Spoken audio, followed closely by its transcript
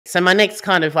So my next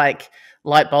kind of like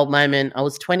light bulb moment, I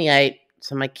was 28.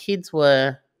 So my kids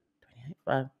were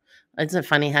 28. Isn't it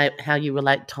funny how you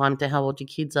relate time to how old your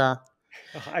kids are?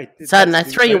 So no,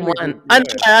 3 and 1.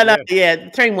 I know, yeah,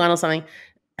 3 and 1 or something.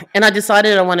 And I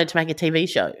decided I wanted to make a TV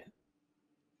show.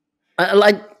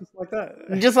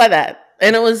 Just like that.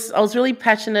 And I was really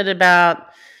passionate about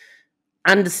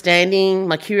understanding,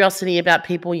 my curiosity about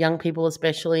people, young people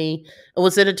especially. It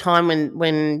was at a time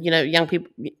when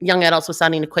young adults were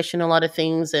starting to question a lot of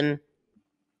things, and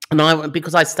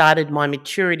because I started my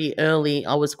maturity early,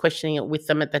 I was questioning it with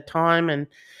them at that time,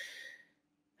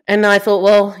 and I thought,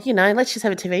 well, let's just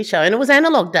have a TV show. And it was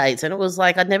analog days, and it was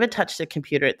like I'd never touched a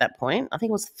computer at that point. I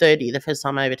think it was 30 the first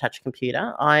time I ever touched a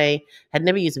computer. I had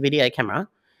never used a video camera.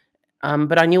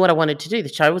 But I knew what I wanted to do. The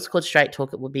show was called Straight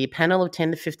Talk. It would be a panel of 10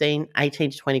 to 15,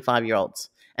 18 to 25-year-olds.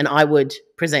 And I would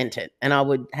present it. And I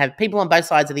would have people on both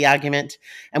sides of the argument.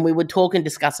 And we would talk and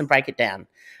discuss and break it down.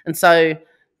 And so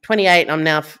 28, I'm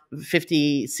now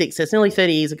 56. So it's nearly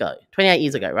 30 years ago, 28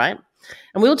 years ago, right?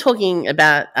 And we were talking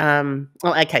about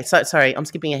sorry, I'm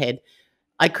skipping ahead.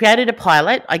 I created a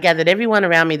pilot. I gathered everyone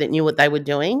around me that knew what they were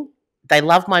doing. They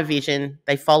loved my vision.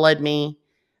 They followed me.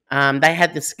 They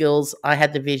had the skills, I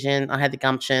had the vision, I had the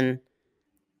gumption,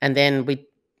 and then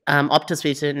Optus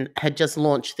Vision had just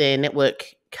launched their network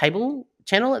cable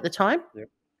channel at the time. Yep.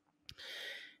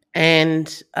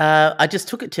 And I just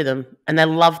took it to them, and they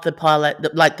loved the pilot,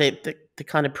 the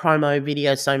kind of promo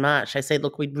video so much. They said,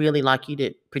 look, we'd really like you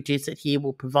to produce it here.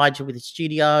 We'll provide you with a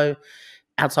studio,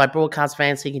 outside broadcast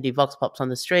fans, so you can do vox pops on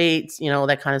the streets, all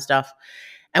that kind of stuff.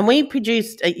 And we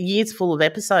produced a year's full of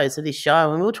episodes of this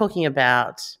show, and we were talking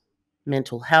about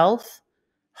mental health,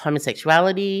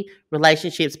 homosexuality,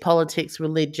 relationships, politics,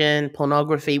 religion,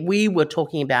 pornography. We were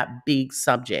talking about big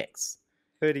subjects.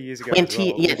 30 years ago.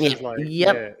 20,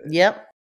 yep.